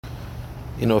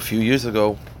A few years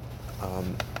ago,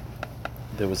 um,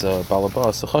 there was a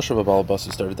balabas, a chashuv of balabas,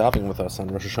 who started davening with us on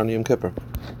Rosh Hashanah Yom Kippur.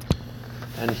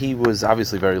 And he was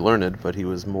obviously very learned, but he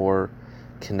was more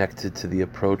connected to the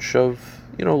approach of,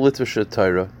 literature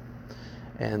Torah.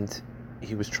 And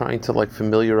he was trying to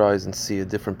familiarize and see a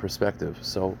different perspective.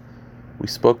 So we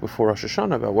spoke before Rosh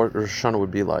Hashanah about what Rosh Hashanah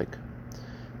would be like.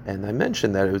 And I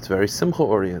mentioned that it was very simcha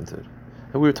oriented.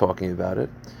 And we were talking about it.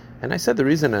 And I said the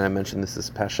reason, and I mentioned this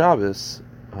is Pas Shabbos,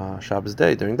 Shabbos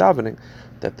day during davening,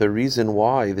 that the reason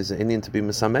why there's an Indian to be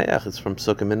Mesameach is from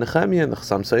Psukim in Nehemiah, and the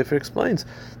Chassam Sofer explains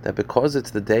that because it's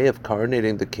the day of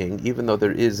coronating the king, even though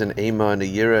there is an Ema and a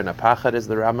Yira and a Pachad, as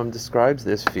the Rambam describes,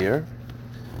 there's fear,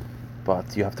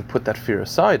 but you have to put that fear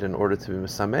aside in order to be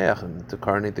Mesameach and to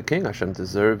coronate the king. Hashem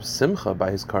deserves Simcha by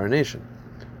his coronation.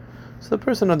 So the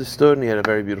person understood, and he had a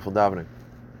very beautiful davening.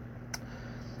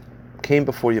 Came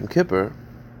before Yom Kippur,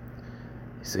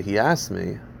 so he asked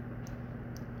me,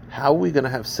 how are we going to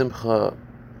have Simcha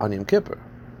on Yom Kippur?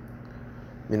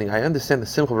 Meaning, I understand the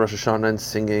Simcha of Rosh Hashanah and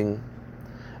singing,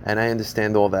 and I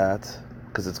understand all that,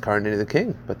 because it's coronating the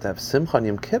king, but to have Simcha on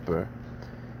Yom Kippur,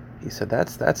 he said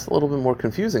that's a little bit more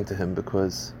confusing to him,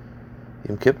 because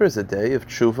Yom Kippur is a day of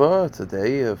tshuva, it's a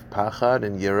day of pachad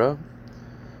and yira,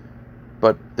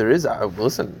 but there is,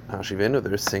 listen, Hashivenu,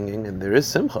 there is singing, and there is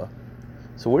Simcha.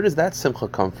 So where does that Simcha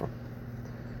come from?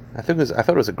 I thought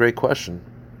it was a great question,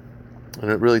 and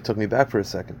it really took me back for a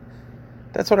second.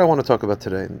 That's what I want to talk about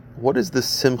today. What is the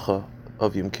Simcha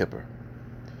of Yom Kippur?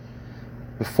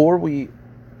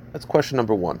 That's question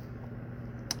number one.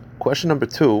 Question number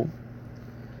two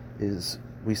is,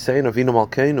 we say in Avinu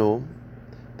Malkeinu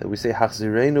that we say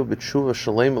Hachzirenu b'tshuva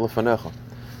shalem lefanecha,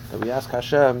 that we ask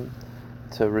Hashem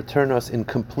to return us in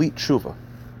complete tshuva,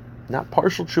 not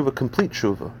partial tshuva, complete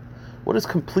tshuva. What does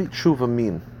complete tshuva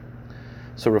mean?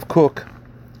 So Rav Kook,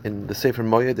 in the Sefer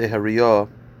Moed Hariyah,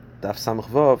 Daf Samach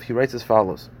Vav, he writes as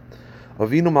follows: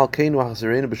 Avinu Malkeinu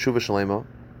Hachzirenu b'tshuva shalema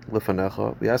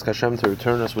lefanecha. We ask Hashem to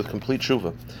return us with complete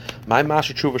tshuva. My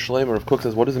Masha tshuva shalema. Rav Kook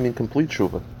says, what does it mean complete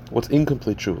tshuva? What's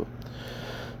incomplete tshuva?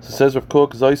 So says Rav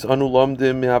Kook, Zais anu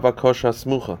lamdim mi'avakosh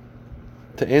hasmucha.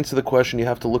 To answer the question, you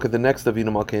have to look at the next Avinu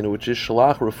Malkeinu, which is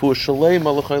Shalach Refuah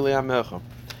Shalema l'chayli amecha.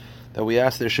 That we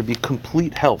ask there should be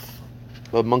complete health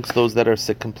amongst those that are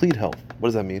sick. Complete health. What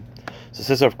does that mean? So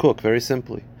says Rav Kook, very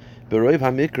simply, Beroiv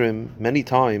hamikrim, many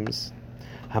times,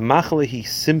 hamachlehi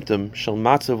symptom shall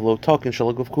matzav lo tokin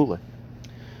shall aguf kule.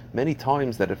 Many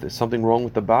times that if there's something wrong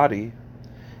with the body,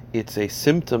 it's a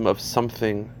symptom of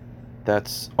something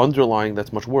that's underlying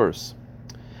that's much worse.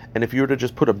 And if you were to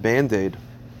just put a band-aid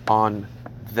on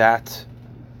that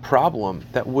problem,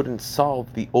 that wouldn't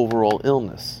solve the overall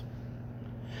illness.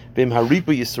 And Rav Kook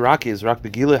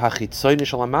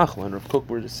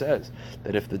where it says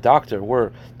that if the doctor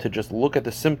were to just look at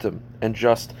the symptom and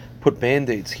just put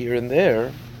band-aids here and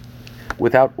there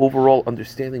without overall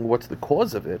understanding what's the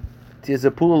cause of it,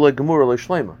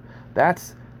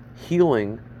 that's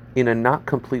healing in a not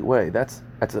complete way. It's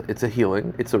a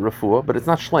healing, it's a refuah, but it's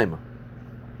not shlema.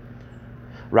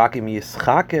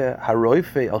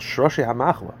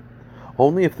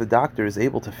 Only if the doctor is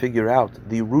able to figure out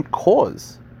the root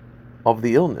cause of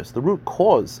the illness, the root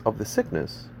cause of the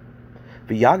sickness,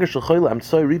 and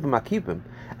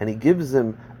he gives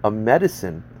them a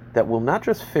medicine that will not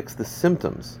just fix the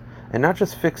symptoms and not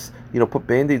just fix, put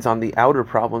band-aids on the outer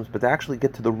problems, but to actually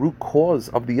get to the root cause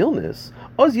of the illness,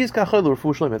 that's called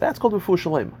refuah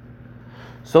shalema.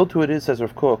 So too it is, says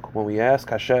Rav Kook, when we ask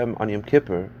Hashem on Yom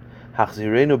Kippur,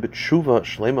 Hachzirenu b'tshuva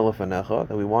shlema lefanecha,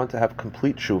 that we want to have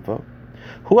complete tshuva.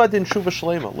 Hu adin tshuva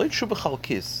shlema, le tshuva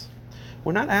chalkis.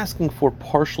 We're not asking for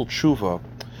partial tshuva.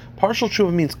 Partial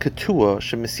tshuva means ketua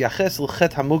shemisyaches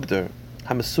l'chet hamugder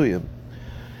hamesuyim.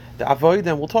 The avodah,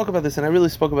 and we'll talk about this, and I really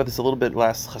spoke about this a little bit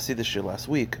last Chasidish year, last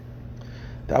week.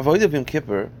 The avodah of Yom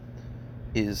Kippur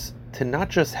is to not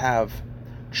just have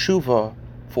tshuva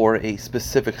for a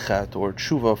specific chet, or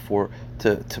tshuva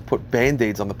to put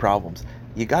band-aids on the problems.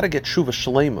 You got to get tshuva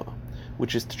shlema,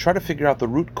 which is to try to figure out the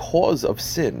root cause of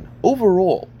sin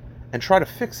overall, and try to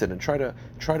fix it, and try to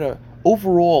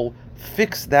overall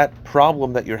fix that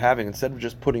problem that you're having instead of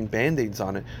just putting band-aids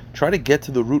on it. Try to get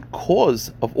to the root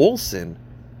cause of all sin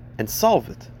and solve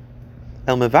it.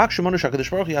 We're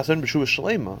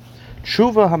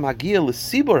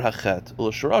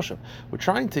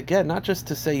trying to get, not just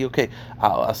to say, okay,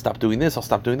 I'll stop doing this, I'll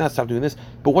stop doing that, stop doing this,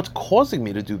 but what's causing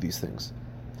me to do these things?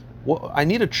 I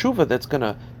need a tshuva that's going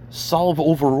to solve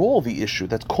overall the issue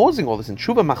that's causing all this. And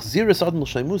tshuva machziris adon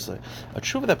l'shleimusai, a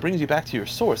tshuva that brings you back to your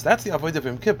source. That's the avodah of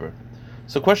Yom Kippur.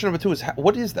 So question number 2 is,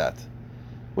 what is that?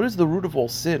 What is the root of all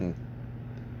sin?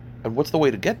 And what's the way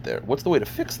to get there? What's the way to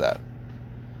fix that?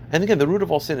 And again, the root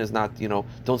of all sin is not,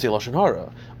 don't say Lashon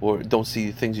Hara, or don't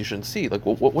see things you shouldn't see. Like,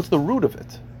 what's the root of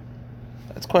it?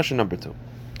 That's question number 2.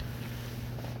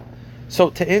 So,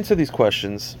 to answer these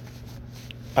questions,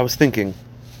 I was thinking,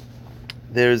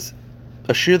 there's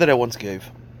a shir that I once gave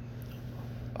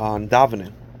on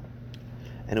davening,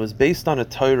 and it was based on a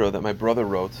Torah that my brother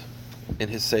wrote in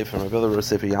his sefer. My brother wrote a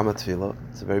sefer Yama Tefillah.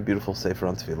 It's a very beautiful sefer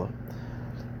on Tefillah.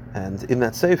 And in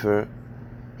that sefer,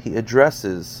 he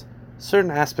addresses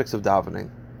certain aspects of davening.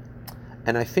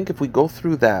 And I think if we go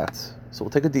through that, so we'll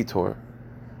take a detour,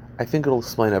 I think it'll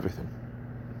explain everything.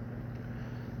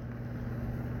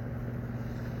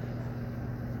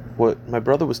 What my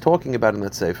brother was talking about in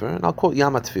that sefer, and I'll quote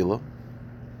Yama Tefillah,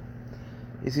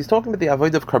 is he's talking about the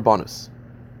avodah of karbonos.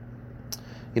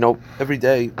 Every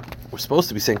day we're supposed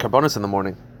to be saying karbonos in the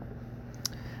morning.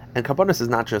 And karbonos is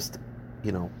not just,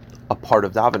 a part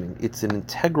of davening. It's an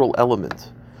integral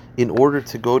element. In order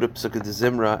to go to Pesukah de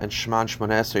Zimra and Shema and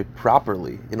Shemona Esrei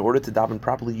properly, in order to daven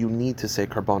properly, you need to say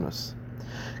karbonos.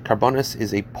 Karbonos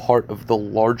is a part of the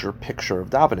larger picture of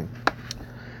davening.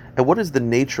 And what is the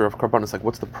nature of karbonos? Like,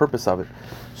 what's the purpose of it?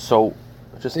 So,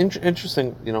 just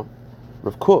interesting,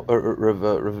 Rabbi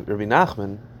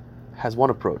Nachman has one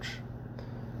approach.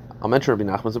 I'll mention Rabbi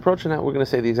Nachman's approach, and now we're going to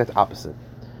say the exact opposite.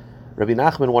 Rabbi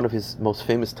Nachman, one of his most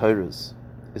famous Torahs,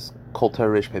 is called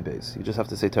Torah Reish Pei Beis. You just have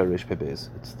to say Torah Reish Pei Beis.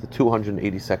 It's the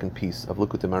 282nd piece of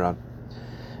Likutei Moharan.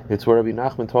 It's where Rabbi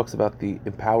Nachman talks about the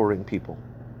empowering people.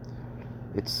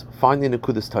 It's finding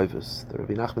Nekudas Tovos.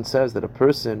 Rabbi Nachman says that a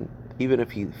person, even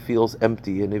if he feels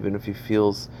empty and even if he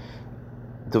feels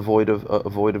devoid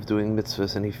of doing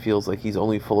mitzvahs and he feels like he's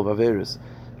only full of averos,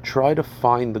 try to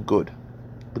find the good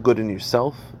in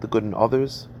yourself, the good in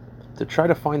others, to try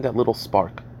to find that little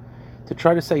spark, to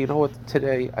try to say, you know what,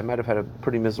 today I might have had a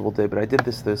pretty miserable day, but I did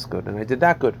this good, and I did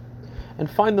that good, and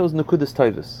find those nekudas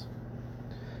tovos.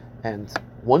 And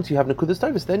once you have nekudas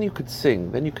tovos, then you could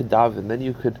sing, then you could daven, then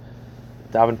you could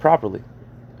daven properly.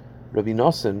 Rabbi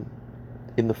Nosson,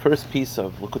 in the first piece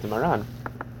of Likutei Moharan,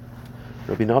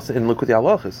 Rabbi Nosson in Likutei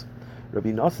Halachos,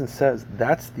 Rabbi Nosson says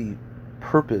that's the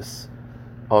purpose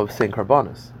of saying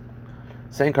karbonos.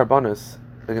 Saying karbonos,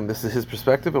 again, this is his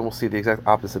perspective, and we'll see the exact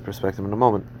opposite perspective in a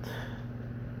moment.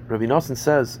 Rabbi Nosson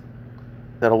says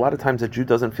that a lot of times a Jew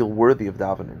doesn't feel worthy of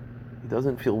davening. He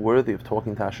doesn't feel worthy of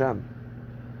talking to Hashem.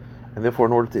 And therefore,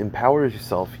 in order to empower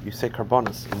yourself, you say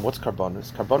karbonos. And what's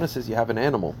karbonos? Karbonos is you have an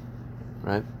animal,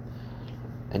 right?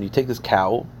 And you take this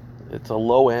cow, it's a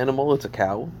low animal, it's a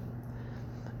cow,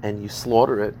 and you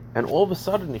slaughter it, and all of a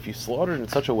sudden, if you slaughter it in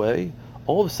such a way,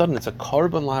 all of a sudden it's a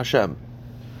karban la Hashem,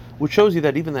 which shows you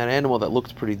that even that animal that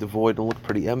looked pretty devoid and looked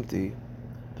pretty empty,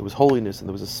 there was holiness and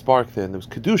there was a spark there and there was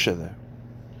kedusha there.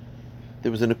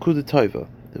 There was a nekuda tova,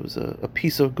 there was a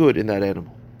piece of good in that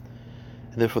animal.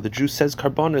 And therefore the Jew says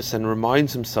karbonos and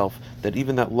reminds himself that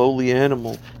even that lowly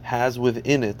animal has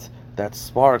within it that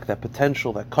spark, that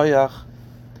potential, that koyach.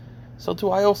 So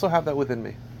too I also have that within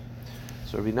me.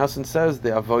 So Rabbi Nosson says the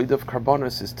avodah of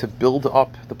karbonos is to build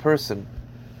up the person,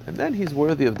 and then he's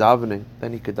worthy of davening.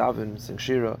 Then he could daven, sing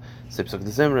shira, say Pesukah de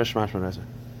Zimra, Shema Shemona Esrei.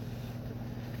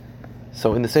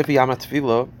 So in the Sefer Yama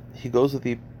Tefillah, he goes with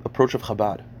the approach of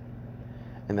Chabad,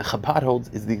 and the Chabad holds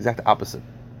is the exact opposite.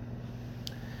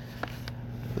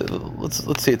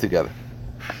 Let's see it together.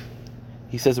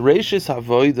 He says, Reishis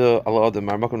Havoida Al Adam,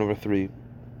 Marmakom number 3,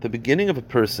 the beginning of a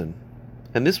person,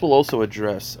 and this will also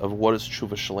address of what does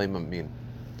Tshuva Shalema mean.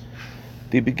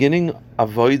 The beginning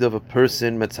avoid of a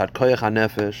person, metzad koyach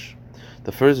hanefesh,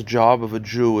 the first job of a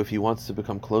Jew if he wants to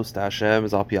become close to Hashem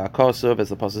is al pi hakosov, as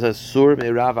the pasuk says, sur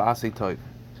meirav asei tov.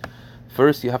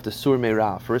 First you have to sur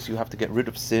meirav. First you have to get rid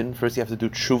of sin. First you have to do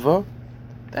tshuva.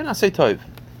 Then asei tov.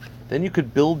 Then you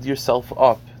could build yourself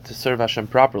up to serve Hashem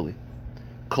properly.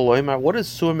 Koloimar, what does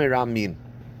sur meirav mean?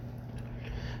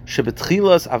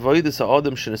 Shebetchilas avodas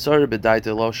ha'adam shenesar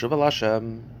b'daita lo shuva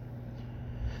Hashem.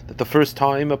 That the first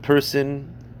time a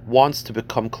person wants to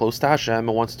become close to Hashem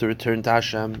and wants to return to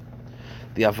Hashem,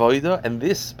 the avodah, and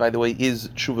this, by the way, is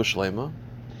tshuva shlema,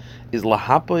 is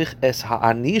lahapoich es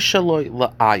ha'ani shaloi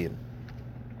la'ayin.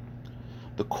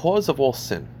 The cause of all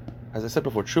sin. As I said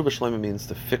before, tshuva shlema means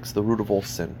to fix the root of all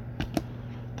sin.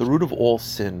 The root of all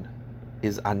sin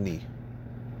is ani,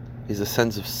 is a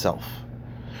sense of self.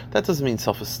 That doesn't mean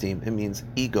self-esteem, it means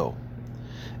ego.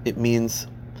 It means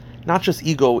not just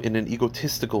ego in an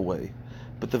egotistical way,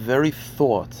 but the very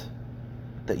thought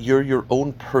that you're your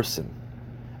own person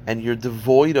and you're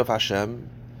devoid of Hashem,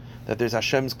 that there's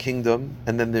Hashem's kingdom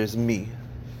and then there's me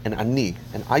and ani,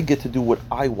 and I get to do what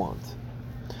I want.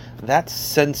 That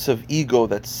sense of ego,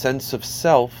 that sense of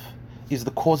self, is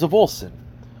the cause of all sin.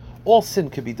 All sin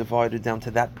can be divided down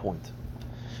to that point.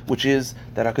 which is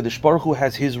that HaKadosh Baruch Hu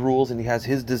has his rules and he has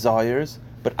his desires,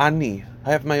 but I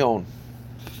have my own.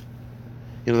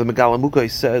 The Megala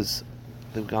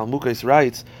Mukais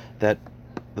writes that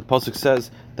the pasuk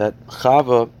says that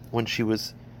Chava, when she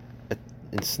was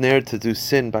ensnared to do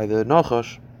sin by the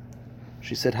Nachash,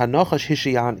 she said, "HaNachash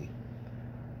Hishiani."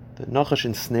 The Nachash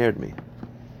ensnared me.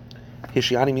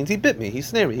 Hishiani means he bit me, he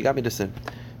snared me, he got me to sin.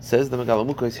 Says the Megala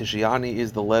Mukais, Hishiani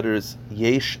is the letters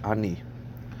Yesh Ani.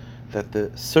 That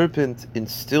the serpent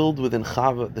instilled within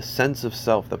Chava the sense of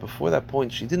self, that before that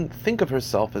point she didn't think of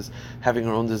herself as having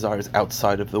her own desires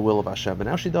outside of the will of Hashem, but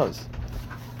now she does.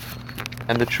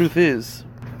 And the truth is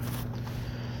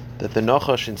that the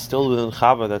Nachash instilled within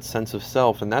Chava that sense of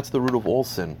self, and that's the root of all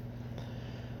sin.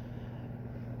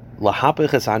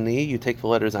 Lahapech es ani, you take the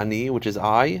letters ani, which is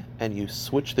I, and you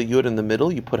switch the yud in the middle,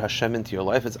 you put Hashem into your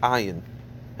life, it's ayin.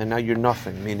 And now you're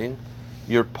nothing, meaning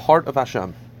you're part of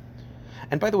Hashem.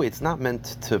 And by the way, it's not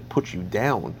meant to put you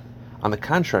down. On the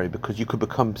contrary, because you could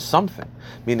become something.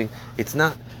 Meaning, it's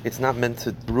not meant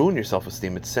to ruin your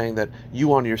self-esteem. It's saying that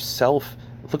you on yourself,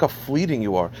 look how fleeting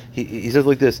you are. He says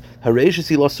like this, a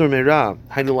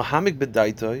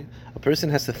person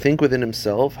has to think within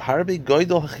himself.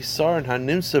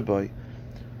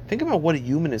 Think about what a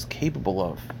human is capable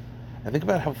of. And think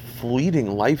about how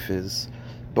fleeting life is.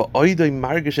 Think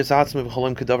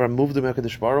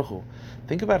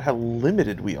about how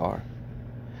limited we are.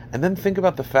 And then think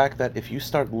about the fact that if you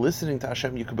start listening to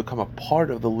Hashem, you could become a part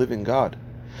of the living God.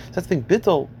 So that's the thing.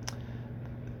 Bittul,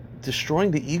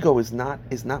 destroying the ego is not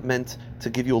meant to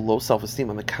give you a low self-esteem.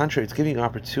 On the contrary, it's giving you an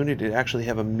opportunity to actually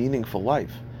have a meaningful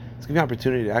life. It's giving you an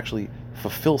opportunity to actually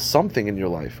fulfill something in your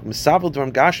life. But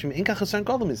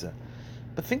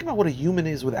think about what a human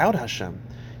is without Hashem.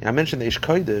 I mentioned the Ish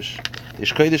Kodesh. The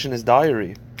Ish Kodesh in his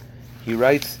diary, he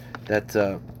writes that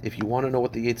if you want to know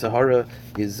what the Yetzer Hara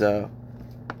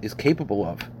is capable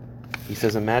of, he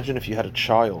says, imagine if you had a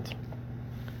child,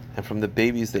 and from the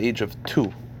baby is the age of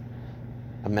 2.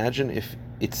 Imagine if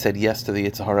it said yes to the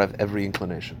Yetzer Hara of every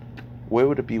inclination. Where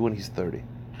would it be when he's 30?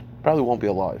 Probably won't be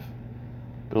alive,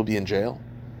 but he'll be in jail.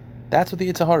 That's what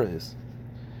the Yetzer Hara is.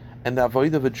 And the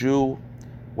avoid of a Jew,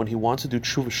 when he wants to do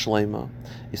tshuva shlema,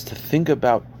 is to think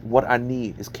about what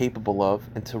ani is capable of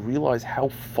and to realize how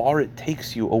far it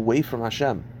takes you away from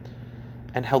Hashem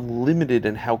and how limited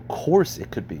and how coarse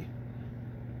it could be.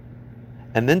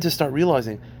 And then to start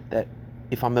realizing that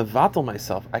if I'm mevatel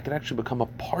myself, I can actually become a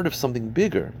part of something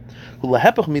bigger. And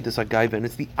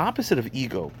it's the opposite of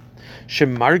ego.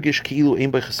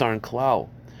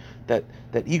 That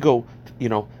ego,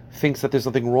 thinks that there's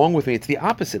nothing wrong with me. It's the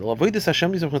opposite. The avoid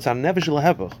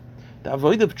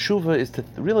of tshuva is to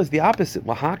realize the opposite.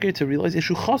 To realize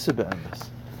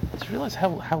to realize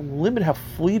how limited, how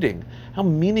fleeting, how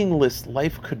meaningless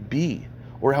life could be,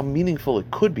 or how meaningful it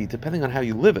could be, depending on how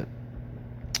you live it.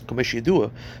 By the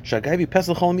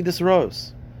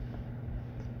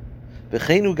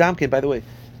way,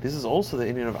 this is also the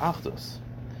Indian of Achdus.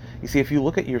 You see, if you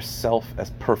look at yourself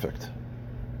as perfect,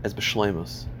 as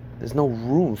b'shleimus, there's no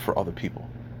room for other people.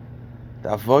 The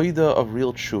avoida of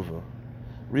real tshuva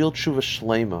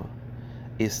shlema,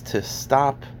 is to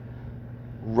stop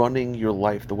running your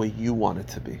life the way you want it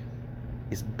to be.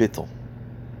 Is bittul.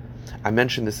 I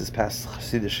mentioned this past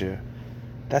Chassidish year.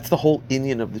 That's the whole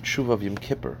Indian of the tshuva of Yom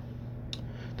Kippur.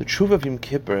 The tshuva of Yom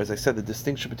Kippur, as I said, the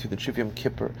distinction between the tshuva of Yom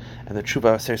Kippur and the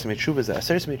tshuva Aser Semei Tshuva is that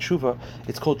Aser Semei Tshuva,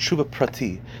 it's called tshuva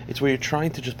prati. It's where you're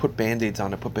trying to just put band-aids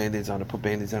on it.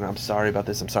 I'm sorry about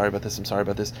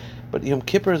this. But Yom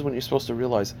Kippur is when you're supposed to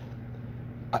realize,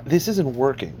 this isn't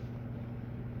working.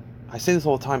 I say this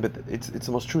all the time, but it's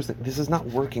the most true thing. This is not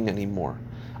working anymore.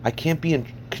 I can't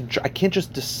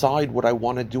just decide what I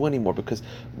want to do anymore, because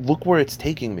look where it's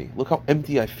taking me. Look how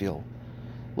empty I feel.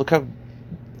 Look how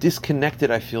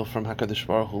disconnected I feel from HaKadosh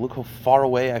Baruch Hu. Look how far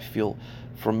away I feel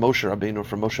from Moshe Rabbeinu,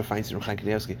 from Moshe Feinstein, from Chaim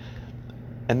Kanievsky.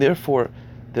 And therefore,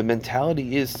 the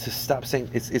mentality is to stop saying,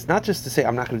 it's not just to say,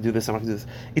 I'm not going to do this, I'm not going to do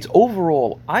this. It's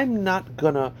overall, I'm not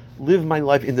going to live my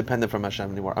life independent from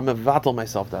Hashem anymore. I'm mevatel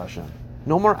myself to Hashem.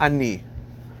 No more ani,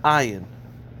 ayin.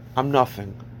 I'm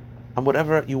nothing. I'm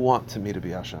whatever you want to me to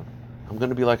be, Hashem. I'm going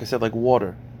to be, like I said, like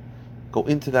water. Go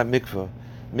into that mikveh.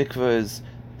 Mikveh is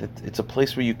that it's a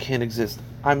place where you can't exist.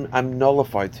 I'm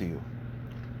nullified to you.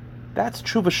 That's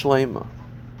tshuva shlema.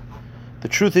 The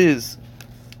truth is,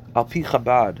 al pi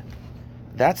Chabad,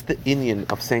 that's the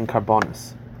inyan of saying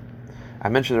karbonis. I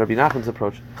mentioned Rabbi Nachman's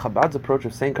approach. Chabad's approach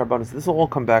of saying karbonis. This will all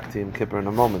come back to Yom Kippur in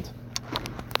a moment.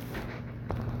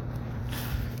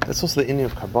 That's also the inyan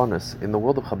of karbonis. In the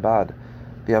world of Chabad,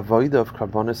 the avodah of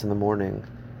karbonis in the morning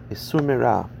is sur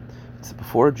mirah. It's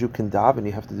before a Jew can daven,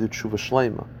 you have to do tshuva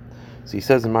shlema. So he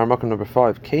says in Marmakum number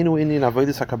 5, Keinu Indian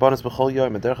avodas hakarbonis b'chol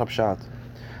yom derech hapshat.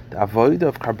 The avodah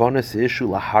of karbonis issue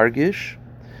lahargish.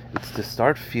 It's to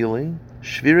start feeling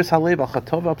shviris halev al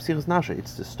chatova psichas nasha.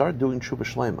 It's to start doing tshuva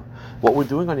shlema. What we're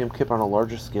doing on Yom Kippur on a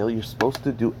larger scale, you're supposed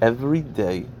to do every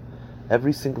day,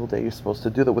 every single day. You're supposed to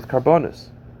do that with karbonis.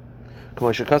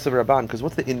 Because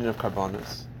what's the Indian of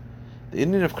karbonis? The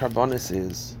Indian of karbonis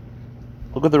is,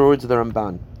 look at the words of the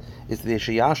Ramban. It's the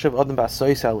sheyashav adam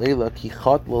ba'asois al eila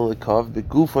kichat lelikav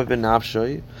begufay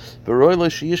benavshay beroy lo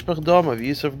sheyishbach dama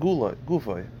v'yisav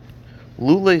gufay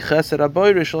lulei chesed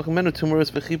abayre shalchmenu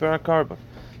tumuras v'chibar akarba.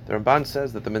 The Ramban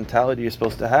says that the mentality you're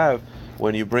supposed to have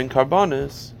when you bring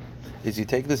karbonis is you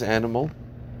take this animal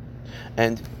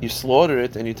and you slaughter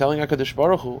it and you're telling HaKadosh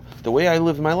Baruch Hu, the way I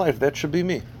live my life, that should be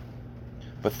me.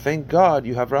 But thank God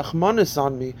you have Rachmanis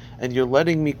on me and you're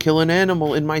letting me kill an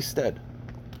animal in my stead.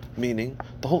 Meaning,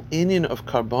 the whole inyan of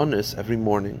karbonis every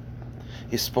morning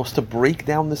is supposed to break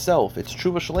down the self. It's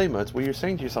tshuva shlema. It's where you're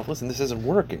saying to yourself, listen, this isn't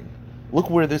working. Look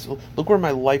where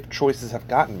my life choices have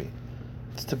gotten me.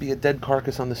 It's to be a dead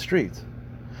carcass on the street.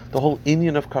 The whole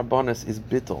inyan of karbonis is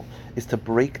bittul, is to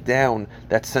break down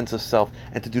that sense of self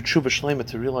and to do tshuva shlema,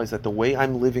 to realize that the way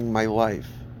I'm living my life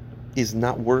is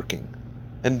not working.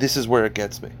 And this is where it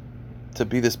gets me, to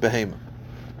be this behemoth.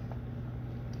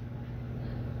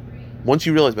 Once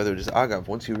you realize, by the way, just agav,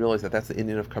 once you realize that that's the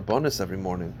Indian of karbonis every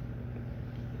morning,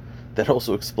 that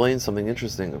also explains something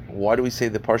interesting. Why do we say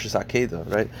the Parshas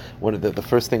Akedah, right? One of the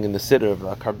first thing in the Siddur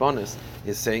of karbonis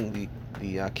is saying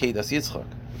the Akedas Yitzchak,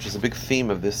 which is a big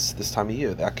theme of this time of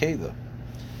year, the Akedah.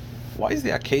 Why is the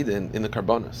Akedah in the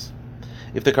karbonis?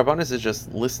 If the karbonis is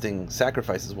just listing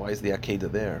sacrifices, why is the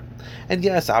Akedah there? And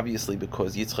yes, obviously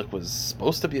because Yitzchak was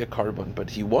supposed to be a carbon,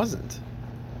 but he wasn't.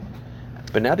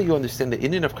 But now that you understand the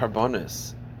Indian of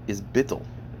karbonis is bittul,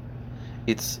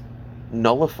 it's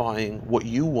nullifying what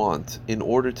you want in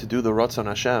order to do the Ratzon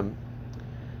Hashem.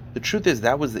 The truth is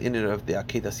that was the Indian of the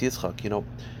Akedas Yitzchak. You know,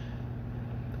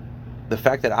 the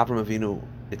fact that Avraham Avinu,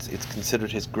 it's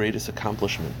considered his greatest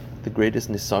accomplishment, the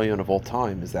greatest nisayon of all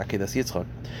time, is the Akedas Yitzchak.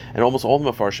 And almost all the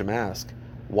Mefarshim ask,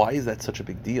 why is that such a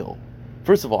big deal?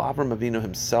 First of all, Avraham Avinu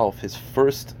himself, his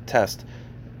first test,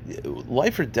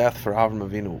 life or death for Avraham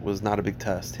Avinu was not a big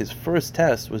test. His first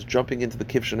test was jumping into the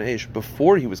Kivshan Eish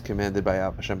before he was commanded by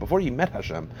Hashem. Before he met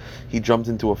Hashem, he jumped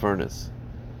into a furnace.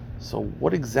 So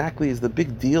what exactly is the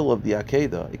big deal of the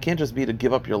Akedah? It can't just be to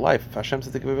give up your life. If Hashem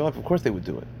said to give up your life, of course they would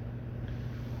do it.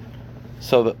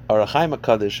 So the Arachaim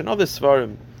HaKadosh and other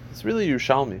Svarim, it's really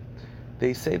Yerushalmi,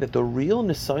 they say that the real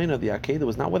nisayon of the Akedah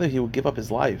was not whether he would give up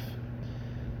his life.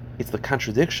 It's the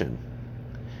contradiction.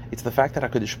 It's the fact that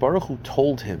HaKadosh Baruch Hu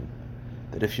told him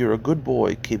that if you're a good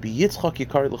boy, Ki b'Yitzchak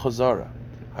yikari l'chazara,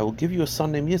 I will give you a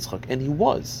son named Yitzchak. And he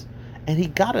was. And he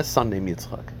got a son named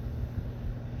Yitzchak.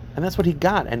 And that's what he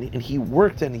got. And he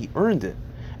worked and he earned it.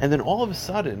 And then all of a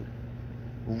sudden,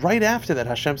 right after that,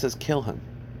 Hashem says, kill him.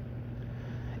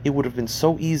 It would have been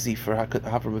so easy for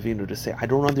Avraham Avinu to say, I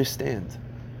don't understand.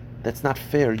 That's not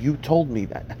fair. You told me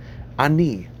that.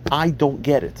 I don't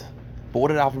get it. But what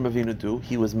did Avraham Avinu do?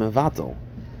 He was mevatel.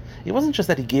 It wasn't just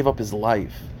that he gave up his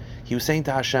life. He was saying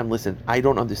to Hashem, listen, I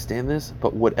don't understand this,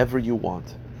 but whatever you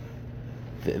want.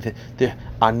 The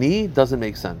ani doesn't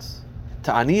make sense.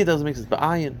 To ani it doesn't make sense, but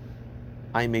I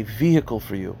am a vehicle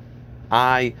for you.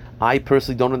 I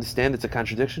personally don't understand, it's a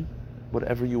contradiction.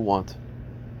 Whatever you want.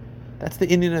 That's the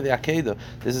Indian of the Akedah.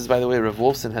 This is, by the way, Rav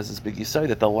Wolfson has this big yisai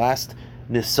that the last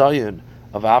nisayon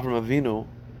of Avraham Avinu,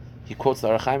 he quotes the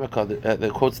Arachaim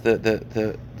HaKadosh, quotes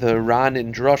the Ran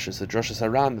in Droshes, the Droshes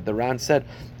Haran, that the Ran said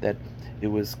that it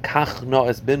was Kach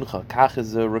No'es Bincha. Kach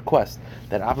is a request.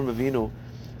 That Avraham Avinu,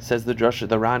 says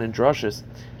the Ran in Droshes,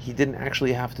 he didn't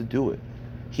actually have to do it.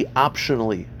 He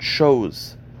optionally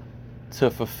chose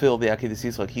to fulfill the Akedas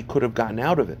Yitzchak. He could have gotten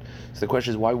out of it. So the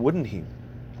question is, why wouldn't he?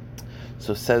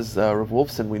 So says Rav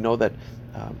Wolfson, we know that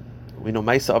we know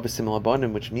Maisa Avisim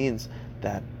Labanim, which means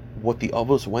that what the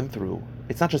Avos went through,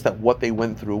 it's not just that what they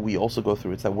went through, we also go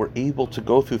through. It's that we're able to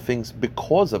go through things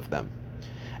because of them.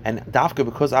 And Dafka,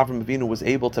 because Avraham Avinu was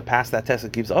able to pass that test,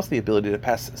 it gives us the ability to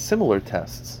pass similar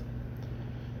tests.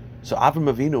 So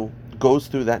Avraham Avinu goes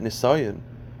through that nisayon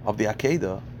of the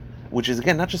Akedah, which is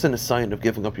again not just a nisayon of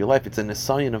giving up your life, it's a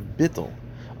nisayon of bittul,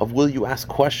 of will you ask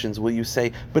questions, will you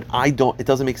say, but it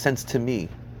doesn't make sense to me,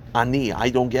 I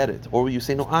don't get it, or will you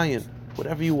say, no, ayin,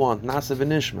 whatever you want, nasa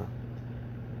v'nishma.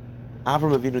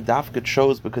 Avraham Avinu Dafka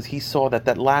chose because he saw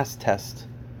that last test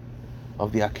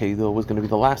of the Akedah was going to be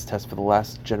the last test for the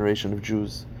last generation of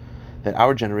Jews, that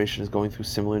our generation is going through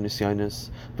similar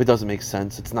nisyanis, but it doesn't make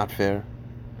sense, it's not fair,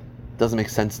 it doesn't make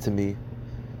sense to me.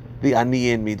 The ani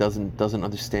in me doesn't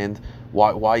understand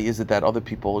Why is it that other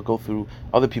people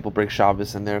break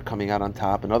Shabbos and they're coming out on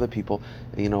top, and other people,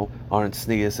 aren't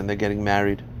sneas and they're getting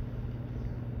married?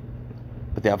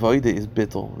 But the avodah is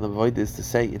bittul, and the avodah is to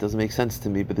say, it doesn't make sense to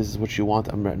me, but this is what you want,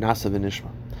 Amr Nasa v'nishma.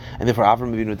 And therefore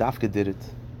Avram Avinu Dafka did it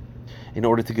in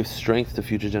order to give strength to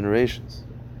future generations.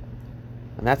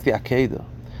 And that's the Akedah.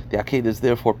 The Akedah is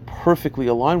therefore perfectly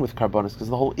aligned with Karbanis, because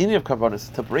the whole inyan of Karbanis is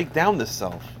to break down this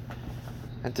self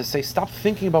and to say, stop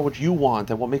thinking about what you want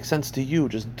and what makes sense to you.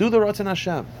 Just do the Ratzon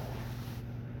Hashem.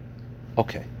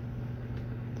 Okay.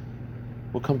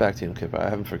 We'll come back to Yom Kippur. I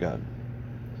haven't forgotten.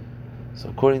 So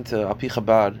according to Api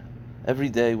Chabad, every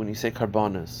day when you say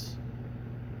Karbanis,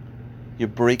 you're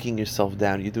breaking yourself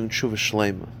down. You're doing Tshuva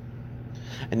Shlema.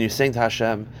 And you're saying to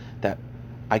Hashem that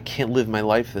I can't live my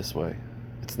life this way.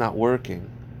 It's not working.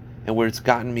 And where it's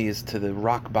gotten me is to the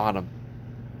rock bottom.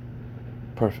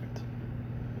 Perfect.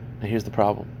 Now here's the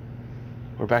problem.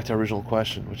 We're back to our original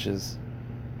question, which is,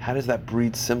 how does that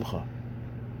breed simcha?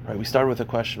 Right? We started with a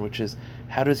question, which is,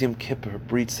 how does Yom Kippur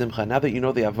breed simcha? Now that you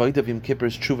know the avodah of Yom Kippur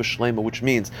is tshuva shlema, which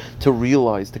means to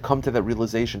realize, to come to that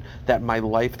realization that my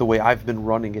life, the way I've been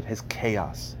running it, has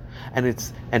chaos. And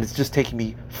it's just taking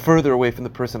me further away from the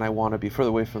person I want to be, further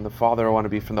away from the father I want to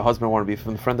be, from the husband I want to be,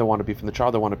 from the friend I want to be, from the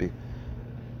child I want to be.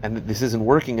 And this isn't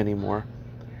working anymore.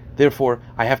 Therefore,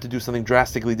 I have to do something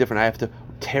drastically different. I have to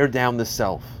tear down the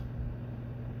self.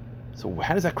 So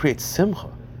how does that create simcha?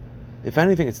 If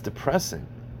anything, it's depressing.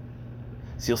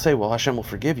 So you'll say, well, Hashem will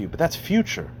forgive you, but that's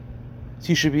future. So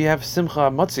you should have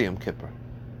simcha Matzah Yom Kippur.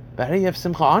 But how do you have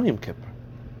simcha on Yom Kippur?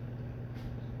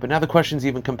 But now the question's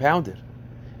even compounded.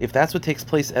 If that's what takes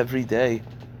place every day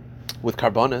with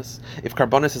Karbanis, if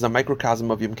Karbanis is a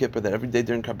microcosm of Yom Kippur, that every day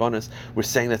during Karbanis we're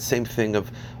saying that same thing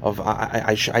of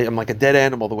I'm like a dead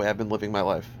animal the way I've been living my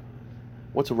life.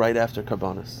 What's right after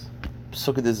Karbanis?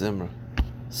 Psukkah de Zimra,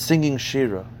 singing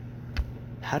Shira.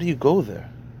 How do you go there?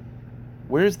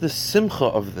 Where's the simcha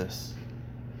of this?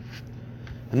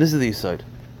 And this is the Yisod.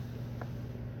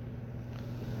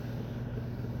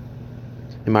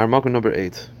 In Maramaka number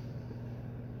 8,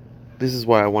 this is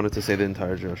why I wanted to say the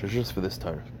entire Jerush, just for this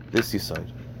Torah, this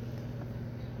Yisod.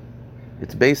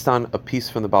 It's based on a piece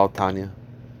from the Baal Tanya,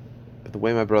 but the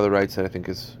way my brother writes it, I think,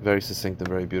 is very succinct and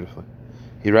very beautifully.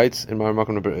 He writes in Maramaka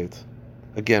number 8,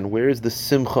 again, where is the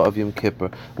simcha of Yom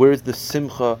Kippur? Where is the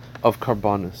simcha of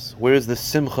Karbanis? Where is the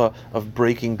simcha of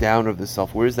breaking down of the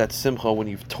self? Where is that simcha when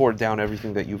you've torn down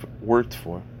everything that you've worked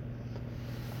for?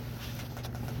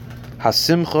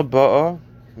 Ha-simcha ba'a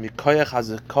mikoyach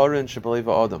hazikaron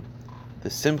shebalev adam. The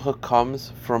simcha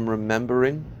comes from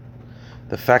remembering,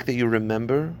 the fact that you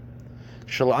remember,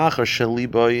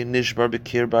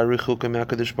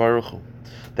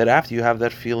 that after you have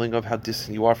that feeling of how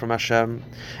distant you are from Hashem,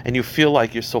 and you feel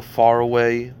like you're so far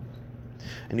away,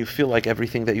 and you feel like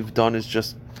everything that you've done is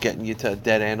just getting you to a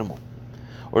dead animal,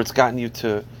 or it's gotten you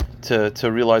to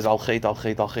realize al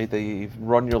chait, that you've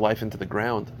run your life into the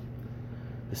ground.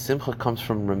 The simcha comes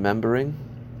from remembering.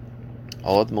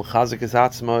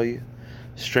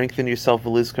 Strengthen yourself,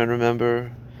 Elizka, and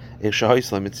remember. You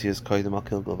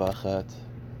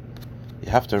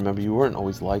have to remember you weren't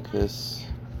always like this.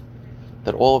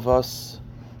 That all of us,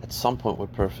 at some point, were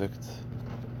perfect.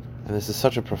 And this is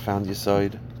such a profound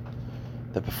yesod,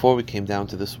 that before we came down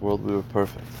to this world, we were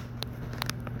perfect.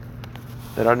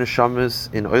 That our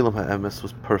neshamas in Olam HaEmes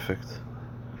was perfect.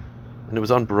 And it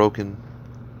was unbroken.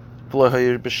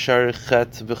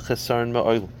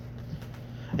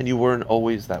 And you weren't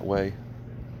always that way.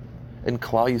 And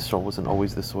Klal Yisrael wasn't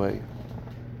always this way.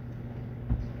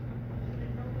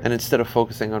 And instead of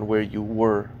focusing on where you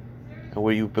were and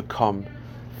where you've become,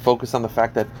 focus on the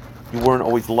fact that you weren't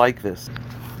always like this.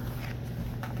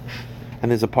 And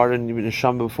there's a part in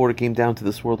Neshama before it came down to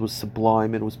this world was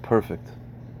sublime and it was perfect.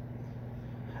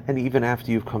 And even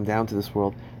after you've come down to this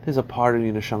world, there's a part in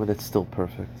your Neshama that's still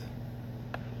perfect.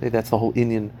 That's the whole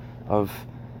inyan of,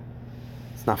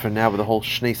 it's not for now, but the whole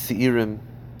Shnei Seirim,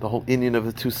 the whole inyan of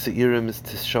the two Seirim is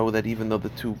to show that even though the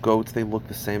two goats, they look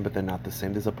the same, but they're not the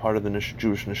same. There's a part of the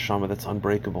Jewish Neshama that's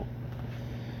unbreakable.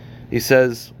 He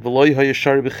says, you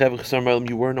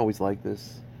weren't always like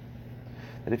this.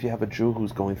 And if you have a Jew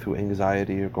who's going through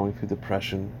anxiety or going through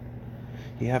depression,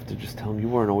 you have to just tell him you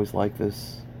weren't always like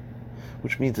this.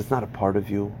 Which means it's not a part of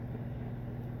you.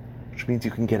 Which means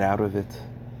you can get out of it.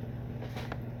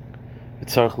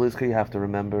 B'tzarech Lizka, you have to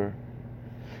remember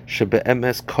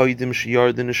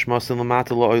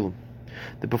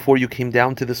that before you came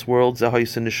down to this world, your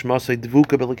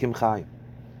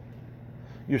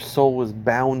soul was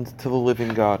bound to the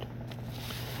living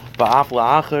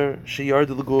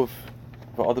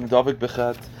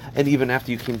and even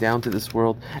after you came down to this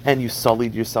world, and you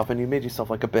sullied yourself, and you made yourself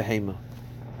like a behemoth,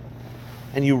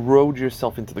 and you rode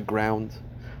yourself into the ground.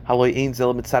 That's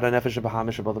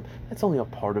only a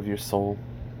part of your soul.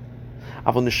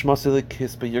 But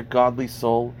your godly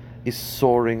soul is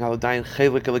soaring.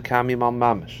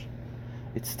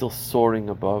 It's still soaring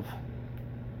above.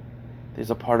 There's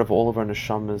a part of all of our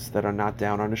neshamas that are not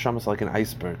down. Our neshamas are like an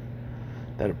iceberg.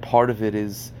 That a part of it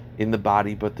is in the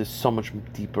body, but there's so much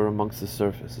deeper amongst the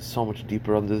surface. There's so much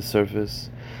deeper under the surface.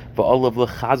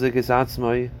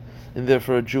 And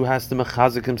therefore a Jew has to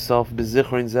mechazik himself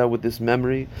with this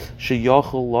memory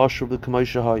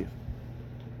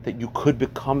that you could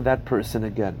become that person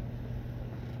again.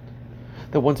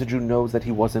 That once a Jew knows that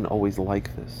he wasn't always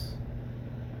like this.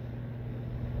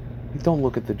 You don't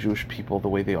look at the Jewish people the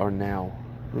way they are now.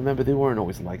 Remember, they weren't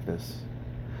always like this.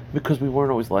 Because we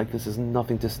weren't always like this is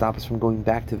nothing to stop us from going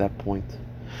back to that point.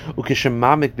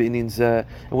 And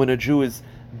when a Jew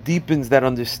deepens that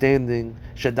understanding,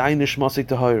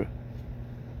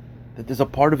 that there's a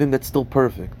part of him that's still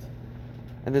perfect,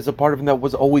 and there's a part of him that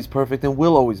was always perfect and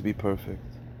will always be perfect.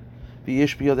 And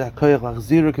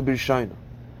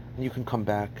you can come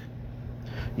back.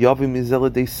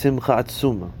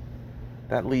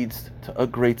 That leads to a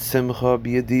great simcha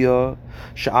biyadiyah,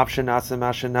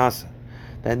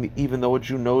 that even though a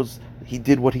Jew knows he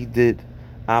did what he did,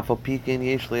 he has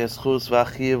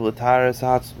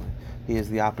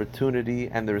the opportunity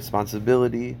and the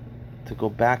responsibility to go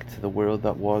back to the world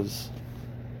that was,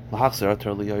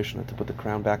 to put the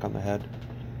crown back on the head.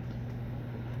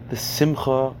 The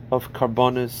simcha of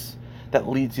karbonis that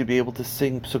leads you to be able to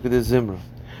sing Psukei de Zimra,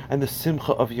 and the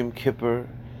simcha of Yom Kippur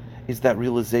is that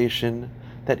realization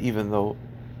that even though,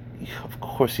 of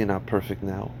course, you're not perfect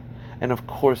now, and of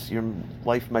course your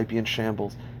life might be in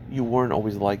shambles, you weren't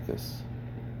always like this.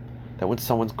 That when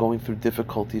someone's going through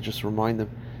difficulty, just remind them,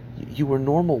 you were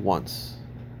normal once.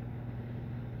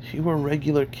 You were a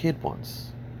regular kid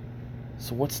once.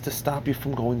 So what's to stop you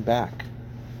from going back?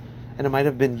 And it might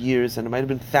have been years, and it might have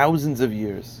been thousands of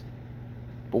years.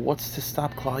 But what's to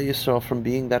stop Klal Yisrael from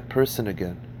being that person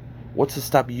again? What's to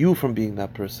stop you from being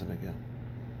that person again?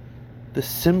 The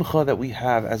simcha that we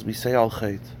have as we say Al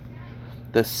Chait,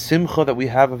 the simcha that we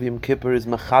have of Yom Kippur is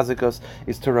mechazik us,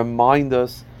 is to remind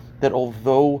us that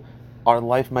although our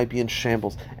life might be in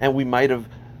shambles, and we might have,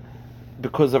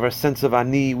 because of our sense of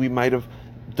ani, we might have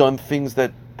done things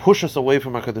that push us away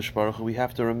from HaKadosh Baruch Hu, we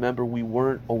have to remember we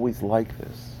weren't always like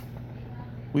this.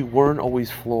 We weren't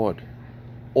always flawed.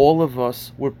 All of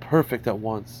us were perfect at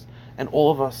once, and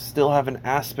all of us still have an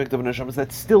aspect of an neshama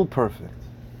that's still perfect.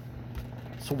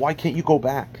 So why can't you go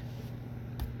back?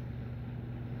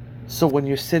 So when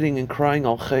you're sitting and crying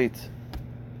al chait,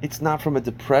 it's not from a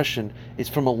depression, it's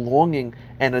from a longing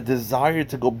and a desire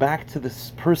to go back to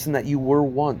this person that you were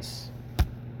once.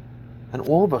 And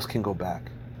all of us can go back.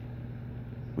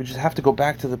 We just have to go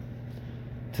back to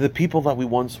the people that we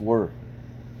once were.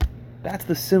 That's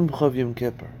the simcha of Yom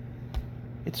Kippur.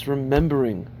 It's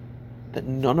remembering that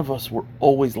none of us were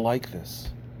always like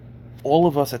this. All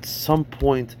of us at some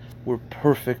point were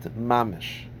perfect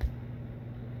mamish.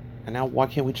 And now why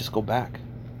can't we just go back?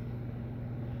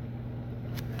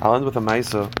 I'll end with a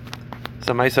maisa. It's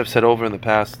a maisa I've said over in the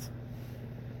past.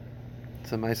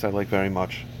 It's a maisa I like very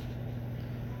much.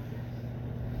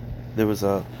 There was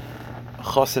a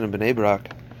chassan in Bnei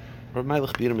Brak. Rav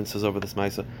Melech Biderman says over this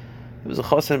maisa. There was a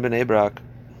chassan in Bnei Brak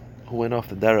who went off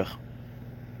the derech.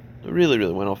 Really,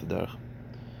 really went off the derech.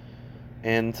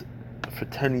 And for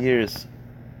 10 years,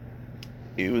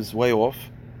 he was way off.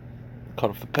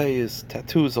 Cut off the pay, his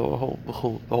tattoos, the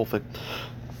whole thing.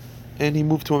 And he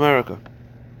moved to America.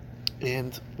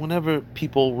 And whenever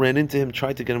people ran into him,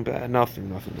 tried to get him back,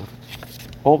 nothing.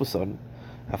 All of a sudden,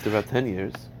 after about 10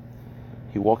 years,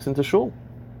 he walks into shul.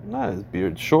 His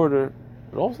beard's shorter,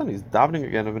 but all of a sudden he's davening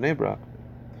again in Bnei Brak.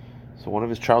 So one of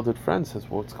his childhood friends says,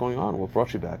 "What's going on? What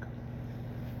brought you back?"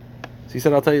 So he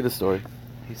said, "I'll tell you the story."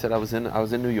 He said, I was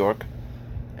in New York,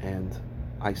 and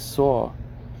I saw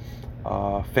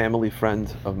a family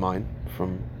friend of mine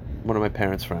from one of my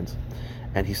parents' friends,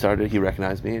 and he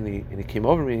recognized me, and he came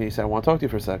over to me and he said, "I want to talk to you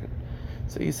for a second."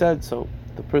 So he said, so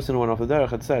the person who went off the derech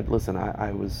had said, "Listen,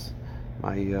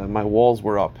 my walls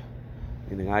were up,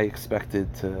 meaning I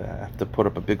expected to have to put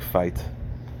up a big fight.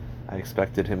 I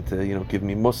expected him to, give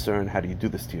me mussar, and how do you do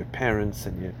this to your parents,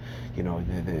 and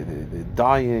they're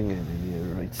dying, and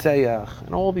you're Ritzayach,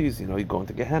 and all these, you go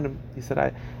into Gehenna." He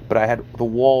said, but I had the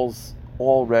walls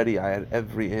all ready, I had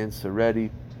every answer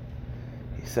ready.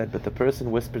 He said, but the person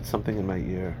whispered something in my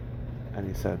ear, and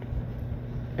he said,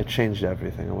 it changed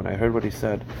everything. And when I heard what he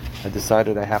said, I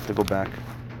decided I have to go back.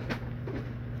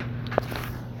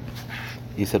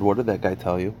 He said, what did that guy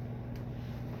tell you?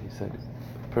 He said,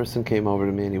 a person came over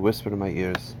to me and he whispered in my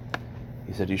ears.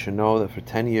 He said, you should know that for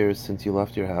 10 years since you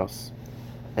left your house,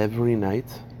 every night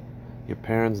your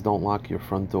parents don't lock your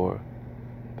front door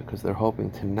because they're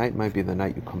hoping tonight might be the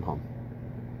night you come home.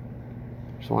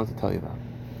 Just wanted to tell you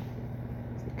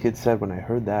that. The kid said, when I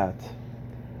heard that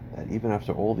even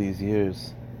after all these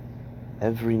years,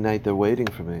 every night they're waiting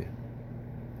for me,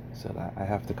 he said, I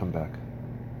have to come back.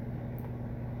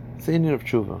 It's the Indian of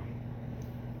tshuva.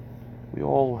 We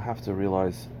all have to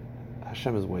realize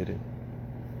Hashem is waiting.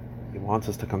 He wants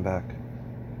us to come back.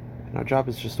 And our job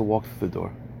is just to walk through the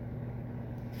door.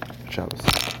 Shabbos.